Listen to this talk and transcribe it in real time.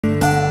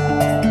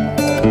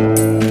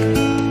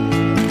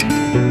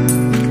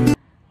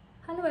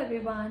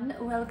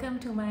welcome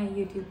to my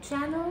YouTube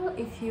channel.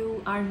 If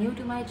you are new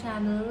to my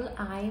channel,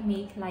 I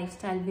make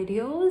lifestyle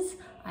videos.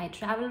 I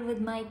travel with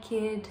my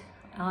kid.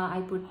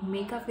 I put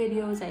makeup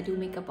videos. I do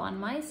makeup on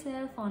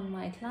myself, on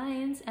my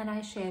clients, and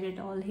I share it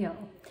all here.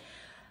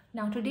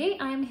 Now today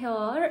I am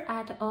here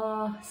at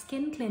a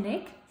skin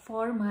clinic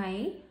for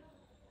my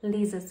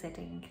laser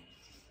setting.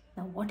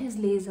 Now what is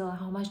laser?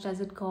 How much does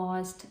it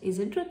cost? Is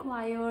it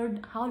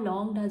required? How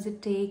long does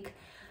it take?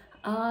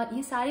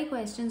 ये सारी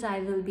questions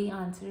I will be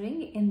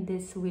answering in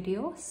this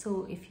video.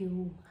 So if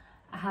you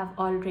have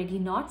already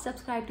not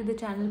subscribed to the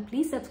channel,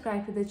 please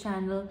subscribe to the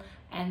channel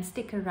and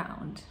stick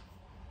around.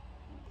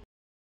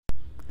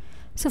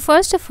 So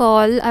first of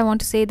all, I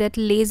want to say that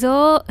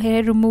laser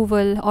hair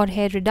removal or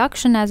hair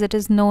reduction, as it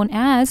is known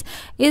as,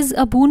 is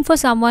a boon for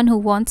someone who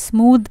wants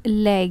smooth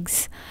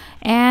legs.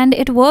 And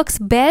it works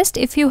best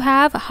if you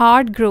have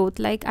hard growth.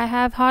 Like I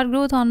have hard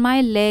growth on my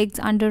legs,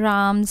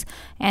 underarms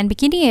and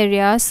bikini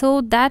area.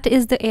 So that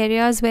is the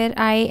areas where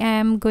I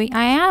am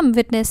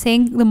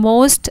witnessing the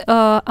most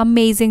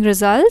amazing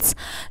results.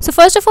 So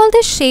first of all,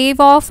 they shave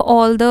off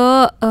all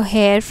the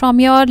hair from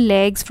your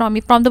legs, from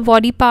the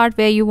body part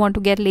where you want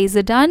to get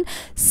laser done.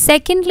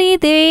 Secondly,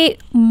 they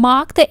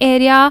mark the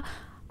area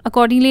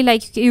accordingly,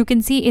 like you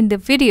can see in the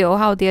video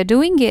how they are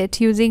doing it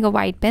using a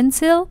white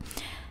pencil.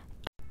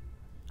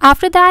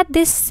 After that,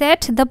 they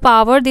set the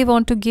power they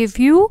want to give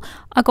you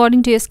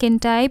according to your skin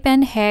type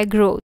and hair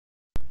growth.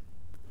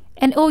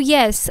 And oh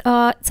yes,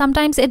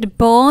 sometimes it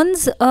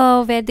burns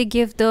where they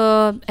give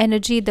the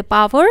energy, the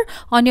power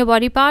on your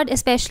body part,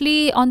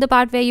 especially on the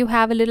part where you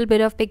have a little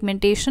bit of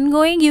pigmentation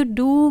going. You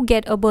do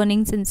get a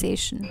burning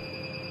sensation.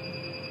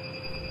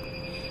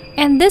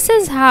 And this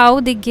is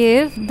how they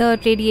give the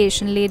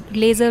radiation,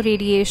 laser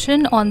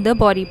radiation on the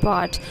body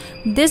part.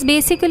 This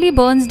basically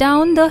burns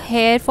down the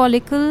hair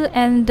follicle,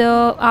 and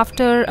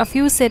after a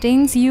few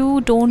settings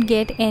you don't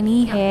get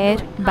any hair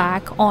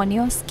back on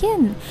your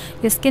skin.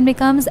 Your skin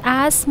becomes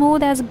as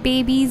smooth as a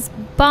baby's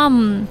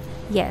bum.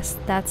 Yes,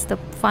 that's the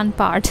fun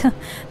part.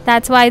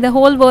 That's why the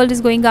whole world is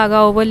going gaga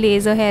over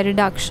laser hair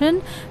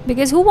reduction,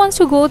 because who wants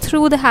to go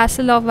through the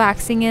hassle of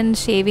waxing and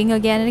shaving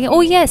again and again?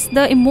 Oh yes,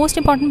 the most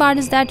important part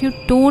is that you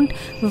don't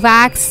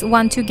wax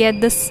once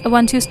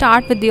you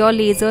start with your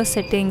laser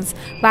settings.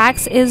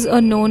 Wax is a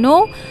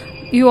no-no.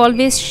 You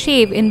always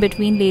shave in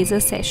between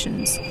laser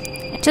sessions.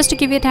 Just to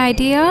give you an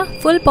idea,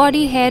 full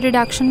body hair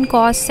reduction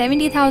costs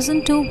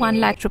 70,000 to 1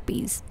 lakh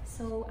rupees.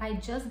 So I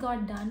just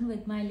got done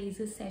with my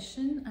laser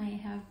session. I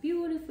have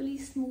beautifully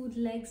smooth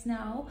legs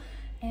now,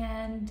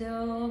 and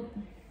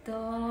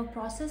the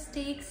process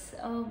takes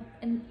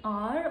an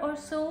hour or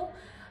so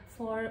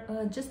for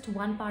just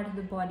one part of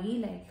the body.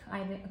 Like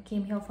I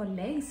came here for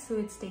legs, so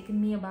it's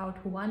taken me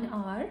about 1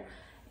 hour,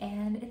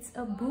 and it's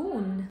a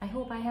boon. I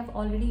hope I have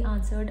already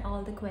answered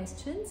all the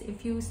questions.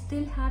 If you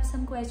still have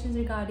some questions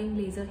regarding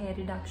laser hair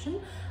reduction,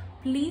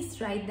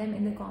 please write them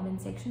in the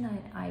comment section and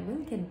I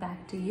will get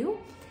back to you.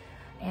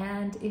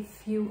 And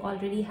if you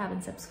already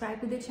haven't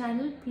subscribed to the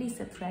channel, please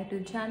subscribe to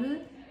the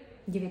channel,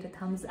 give it a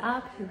thumbs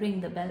up,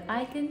 ring the bell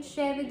icon,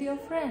 share with your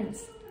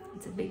friends.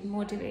 It's a big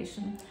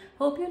motivation.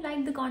 Hope you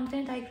liked the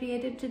content I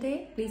created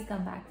today. Please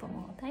come back for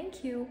more.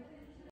 Thank you.